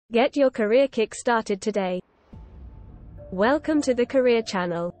Get your career kick started today. Welcome to the Career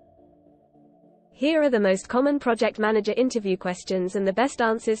Channel. Here are the most common project manager interview questions and the best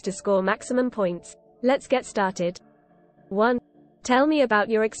answers to score maximum points. Let's get started. 1. Tell me about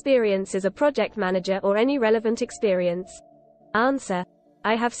your experience as a project manager or any relevant experience. Answer.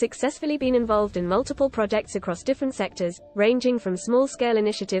 I have successfully been involved in multiple projects across different sectors, ranging from small-scale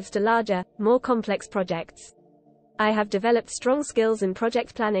initiatives to larger, more complex projects. I have developed strong skills in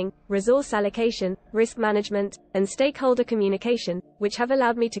project planning, resource allocation, risk management, and stakeholder communication, which have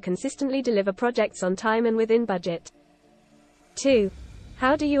allowed me to consistently deliver projects on time and within budget. 2.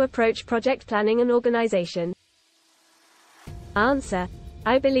 How do you approach project planning and organization? Answer.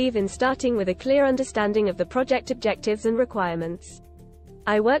 I believe in starting with a clear understanding of the project objectives and requirements.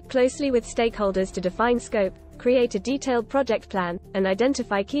 I work closely with stakeholders to define scope, create a detailed project plan, and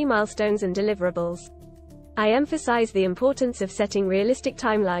identify key milestones and deliverables. I emphasize the importance of setting realistic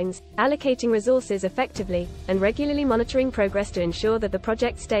timelines, allocating resources effectively, and regularly monitoring progress to ensure that the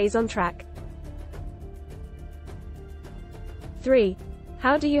project stays on track. 3.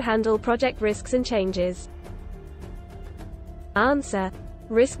 How do you handle project risks and changes? Answer.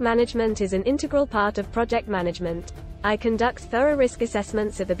 Risk management is an integral part of project management. I conduct thorough risk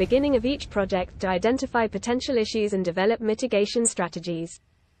assessments at the beginning of each project to identify potential issues and develop mitigation strategies.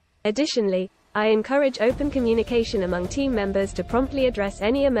 Additionally, I encourage open communication among team members to promptly address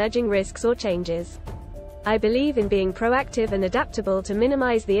any emerging risks or changes. I believe in being proactive and adaptable to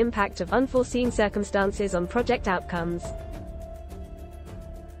minimize the impact of unforeseen circumstances on project outcomes.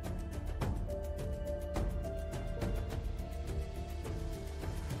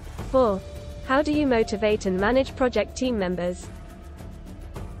 4. How do you motivate and manage project team members?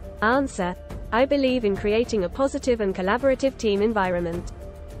 Answer. I believe in creating a positive and collaborative team environment.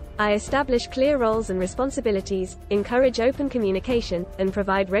 I establish clear roles and responsibilities, encourage open communication, and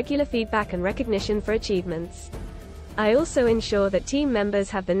provide regular feedback and recognition for achievements. I also ensure that team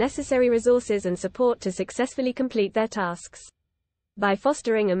members have the necessary resources and support to successfully complete their tasks. By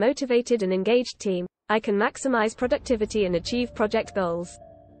fostering a motivated and engaged team, I can maximize productivity and achieve project goals.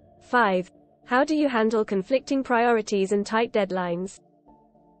 5. How do you handle conflicting priorities and tight deadlines?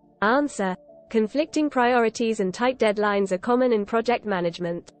 Answer. Conflicting priorities and tight deadlines are common in project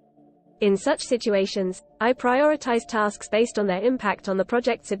management. In such situations, I prioritize tasks based on their impact on the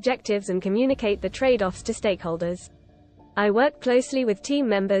project's objectives and communicate the trade-offs to stakeholders. I work closely with team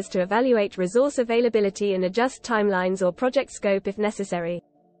members to evaluate resource availability and adjust timelines or project scope if necessary.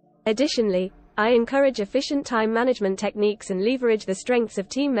 Additionally, I encourage efficient time management techniques and leverage the strengths of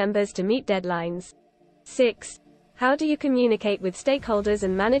team members to meet deadlines. 6. How do you communicate with stakeholders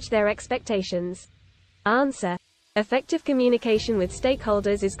and manage their expectations? Answer. Effective communication with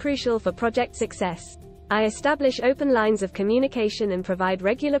stakeholders is crucial for project success. I establish open lines of communication and provide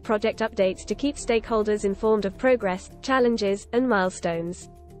regular project updates to keep stakeholders informed of progress, challenges, and milestones.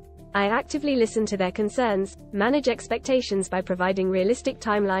 I actively listen to their concerns, manage expectations by providing realistic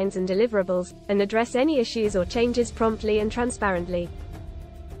timelines and deliverables, and address any issues or changes promptly and transparently.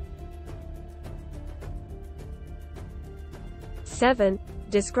 7.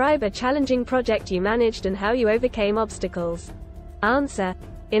 Describe a challenging project you managed and how you overcame obstacles. Answer.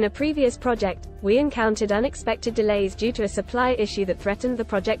 In a previous project, we encountered unexpected delays due to a supply issue that threatened the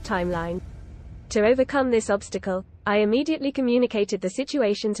project timeline. To overcome this obstacle, I immediately communicated the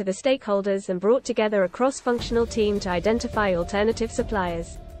situation to the stakeholders and brought together a cross-functional team to identify alternative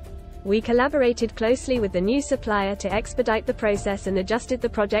suppliers. We collaborated closely with the new supplier to expedite the process and adjusted the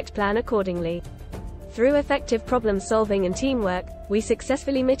project plan accordingly. Through effective problem-solving and teamwork, we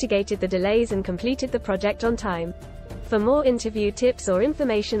successfully mitigated the delays and completed the project on time. For more interview tips or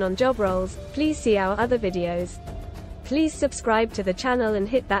information on job roles, please see our other videos. Please subscribe to the channel and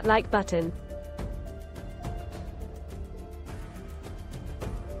hit that like button.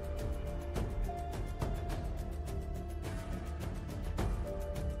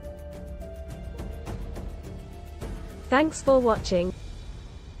 Thanks for watching.